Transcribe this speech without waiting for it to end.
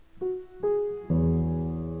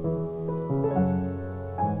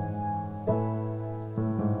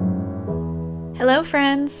Hello,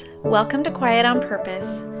 friends. Welcome to Quiet on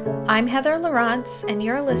Purpose. I'm Heather Lawrence, and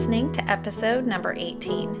you're listening to episode number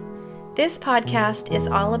 18. This podcast is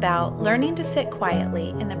all about learning to sit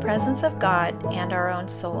quietly in the presence of God and our own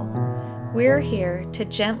soul. We're here to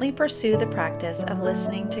gently pursue the practice of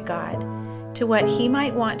listening to God, to what He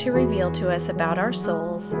might want to reveal to us about our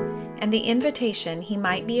souls, and the invitation He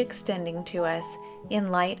might be extending to us in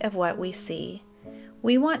light of what we see.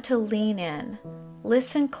 We want to lean in,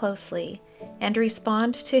 listen closely, and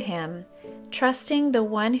respond to Him, trusting the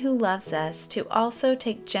one who loves us to also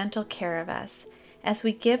take gentle care of us as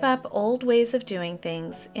we give up old ways of doing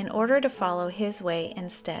things in order to follow His way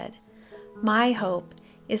instead. My hope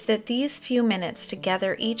is that these few minutes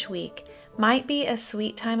together each week might be a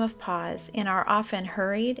sweet time of pause in our often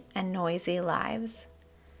hurried and noisy lives.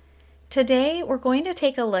 Today, we're going to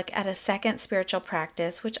take a look at a second spiritual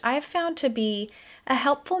practice which I've found to be a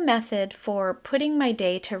helpful method for putting my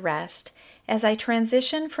day to rest as I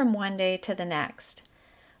transition from one day to the next.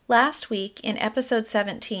 Last week, in episode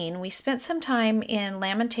 17, we spent some time in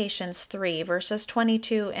Lamentations 3, verses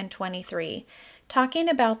 22 and 23, talking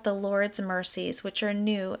about the Lord's mercies, which are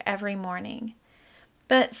new every morning.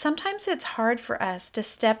 But sometimes it's hard for us to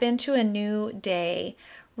step into a new day,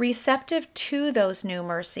 receptive to those new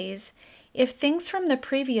mercies, if things from the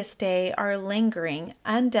previous day are lingering,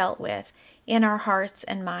 undealt with, in our hearts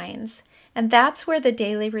and minds. And that's where the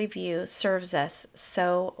daily review serves us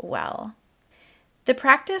so well. The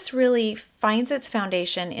practice really finds its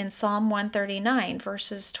foundation in Psalm 139,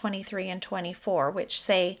 verses 23 and 24, which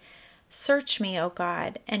say, "Search me, O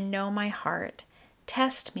God, and know my heart.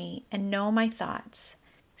 Test me and know my thoughts.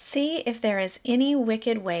 See if there is any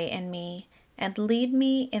wicked way in me, and lead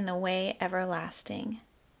me in the way everlasting."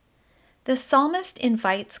 The psalmist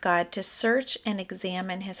invites God to search and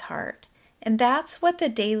examine his heart, and that's what the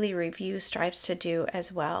daily review strives to do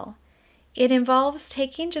as well. It involves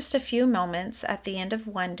taking just a few moments at the end of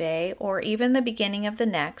one day or even the beginning of the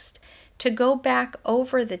next to go back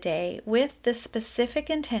over the day with the specific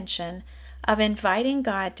intention of inviting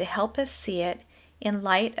God to help us see it in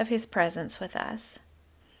light of His presence with us.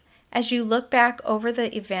 As you look back over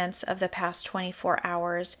the events of the past 24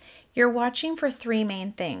 hours, you're watching for three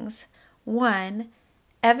main things. 1,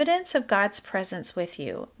 evidence of God's presence with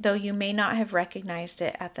you, though you may not have recognized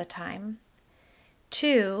it at the time.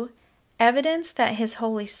 2, evidence that His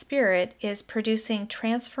Holy Spirit is producing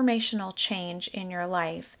transformational change in your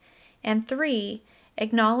life. And 3,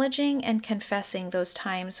 acknowledging and confessing those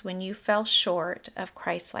times when you fell short of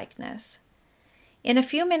Christ-likeness. In a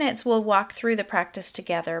few minutes, we'll walk through the practice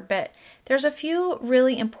together, but there's a few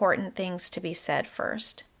really important things to be said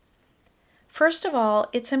first. First of all,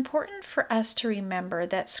 it's important for us to remember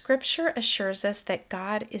that Scripture assures us that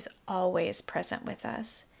God is always present with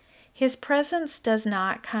us. His presence does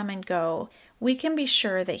not come and go. We can be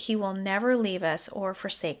sure that He will never leave us or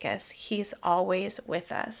forsake us. He's always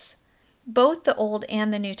with us. Both the Old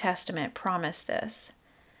and the New Testament promise this.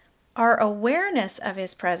 Our awareness of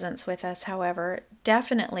His presence with us, however,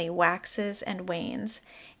 definitely waxes and wanes,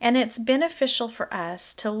 and it's beneficial for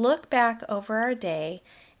us to look back over our day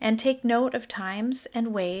and take note of times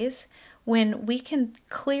and ways when we can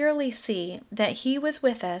clearly see that He was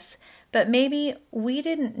with us, but maybe we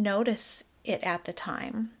didn't notice it at the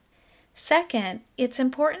time. Second, it's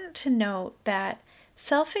important to note that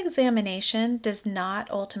self-examination does not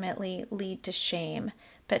ultimately lead to shame,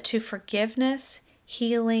 but to forgiveness,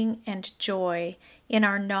 healing, and joy in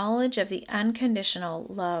our knowledge of the unconditional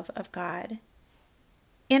love of God.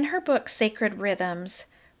 In her book, Sacred Rhythms,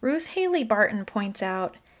 Ruth Haley Barton points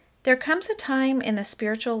out, there comes a time in the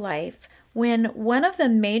spiritual life when one of the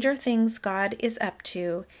major things God is up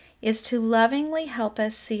to is to lovingly help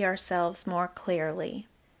us see ourselves more clearly.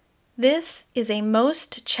 This is a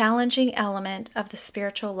most challenging element of the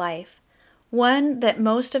spiritual life, one that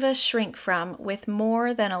most of us shrink from with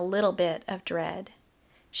more than a little bit of dread.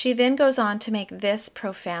 She then goes on to make this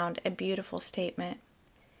profound and beautiful statement.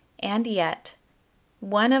 And yet,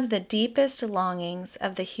 one of the deepest longings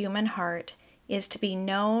of the human heart is to be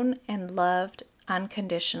known and loved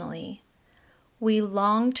unconditionally. We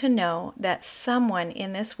long to know that someone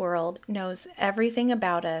in this world knows everything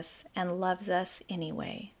about us and loves us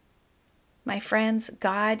anyway. My friends,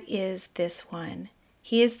 God is this one.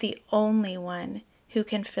 He is the only one who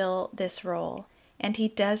can fill this role, and He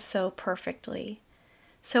does so perfectly.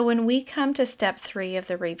 So when we come to step 3 of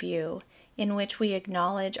the review, in which we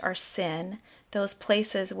acknowledge our sin, those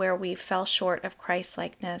places where we fell short of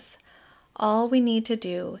Christ-likeness, all we need to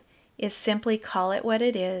do is simply call it what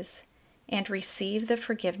it is and receive the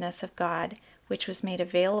forgiveness of God, which was made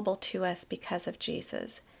available to us because of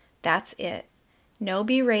Jesus. That's it. No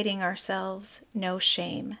berating ourselves, no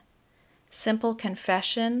shame. Simple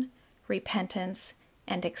confession, repentance,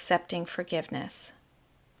 and accepting forgiveness.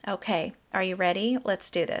 Okay, are you ready?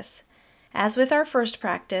 Let's do this. As with our first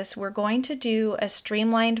practice, we're going to do a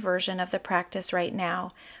streamlined version of the practice right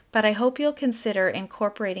now, but I hope you'll consider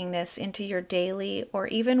incorporating this into your daily or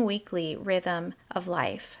even weekly rhythm of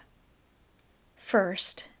life.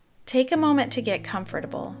 First, take a moment to get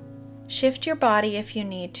comfortable. Shift your body if you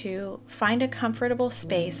need to. Find a comfortable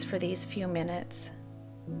space for these few minutes.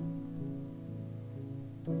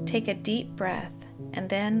 Take a deep breath and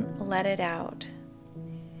then let it out.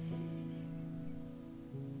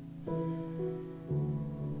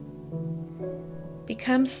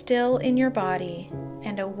 Become still in your body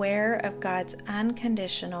and aware of God's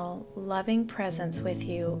unconditional, loving presence with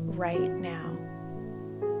you right now.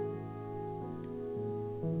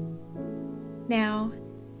 Now,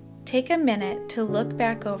 take a minute to look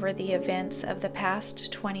back over the events of the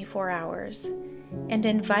past 24 hours and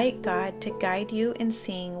invite God to guide you in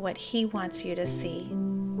seeing what He wants you to see.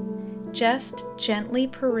 Just gently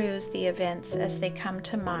peruse the events as they come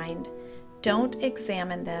to mind. Don't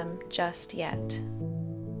examine them just yet.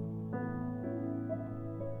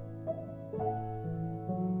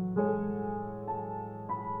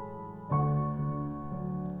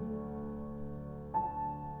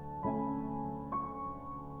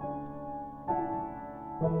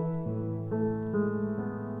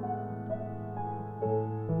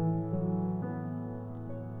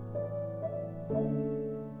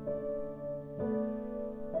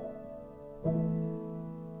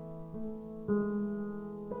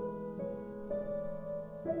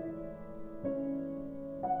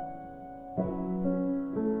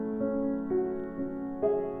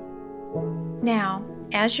 Now,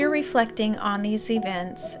 as you're reflecting on these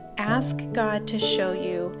events, ask God to show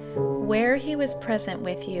you where He was present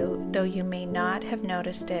with you, though you may not have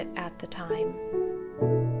noticed it at the time.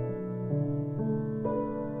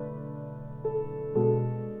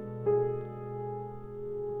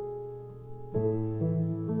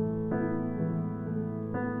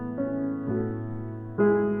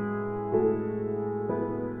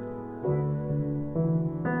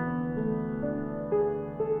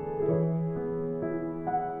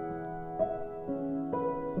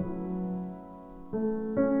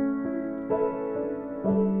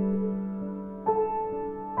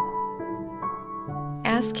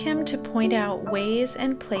 Ask Him to point out ways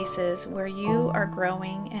and places where you are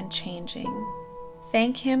growing and changing.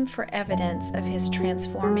 Thank Him for evidence of His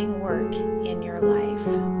transforming work in your life.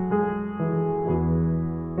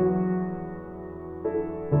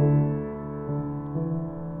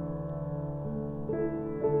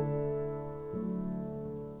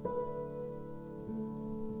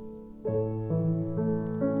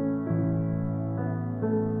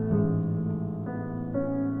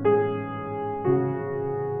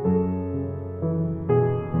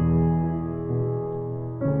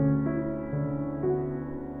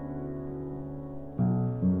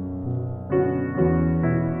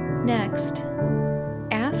 Next,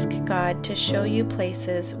 ask God to show you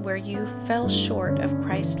places where you fell short of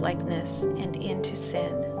Christ-likeness and into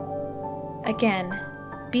sin. Again,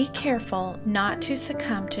 be careful not to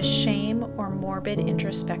succumb to shame or morbid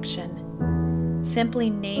introspection. Simply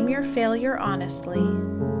name your failure honestly,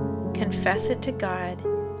 confess it to God,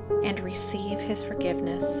 and receive His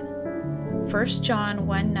forgiveness. 1 John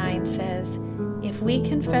 1:9 says, "If we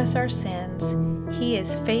confess our sins, He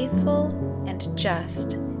is faithful and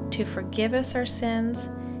just to forgive us our sins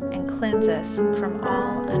and cleanse us from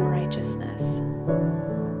all unrighteousness."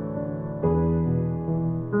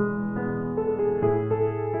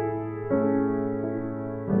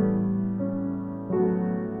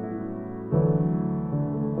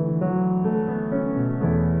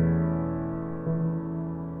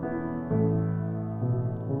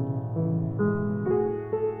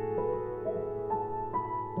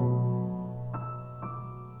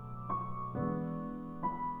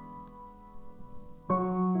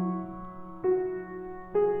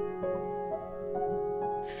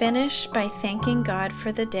 Finish by thanking God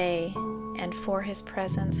for the day and for His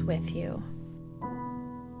presence with you.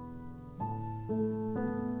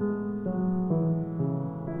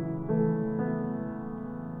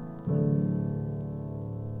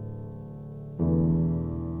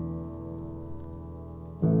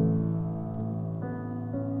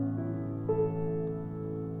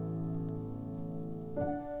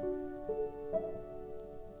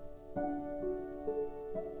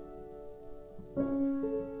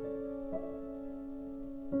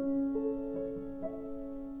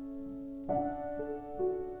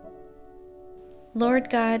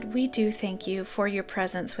 Lord God, we do thank you for your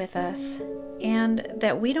presence with us. and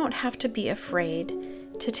that we don't have to be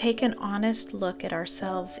afraid to take an honest look at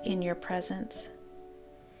ourselves in your presence.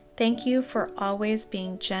 Thank you for always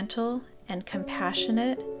being gentle and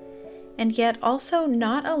compassionate, and yet also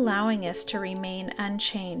not allowing us to remain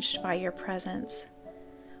unchanged by your presence.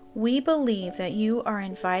 We believe that you are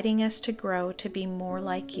inviting us to grow to be more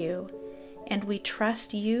like you, and we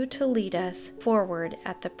trust you to lead us forward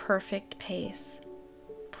at the perfect pace.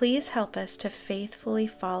 Please help us to faithfully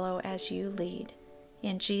follow as you lead.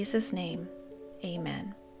 In Jesus' name,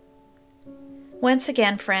 amen. Once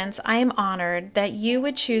again, friends, I am honored that you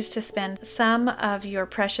would choose to spend some of your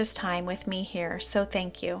precious time with me here, so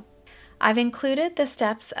thank you. I've included the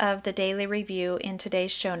steps of the daily review in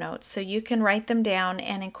today's show notes so you can write them down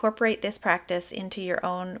and incorporate this practice into your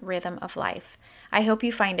own rhythm of life. I hope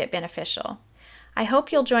you find it beneficial. I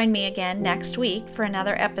hope you'll join me again next week for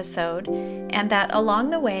another episode, and that along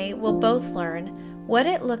the way we'll both learn what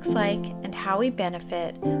it looks like and how we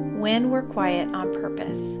benefit when we're quiet on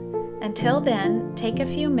purpose. Until then, take a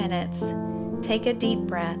few minutes, take a deep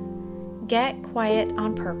breath, get quiet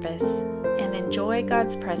on purpose, and enjoy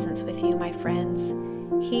God's presence with you, my friends.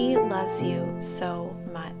 He loves you so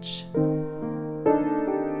much.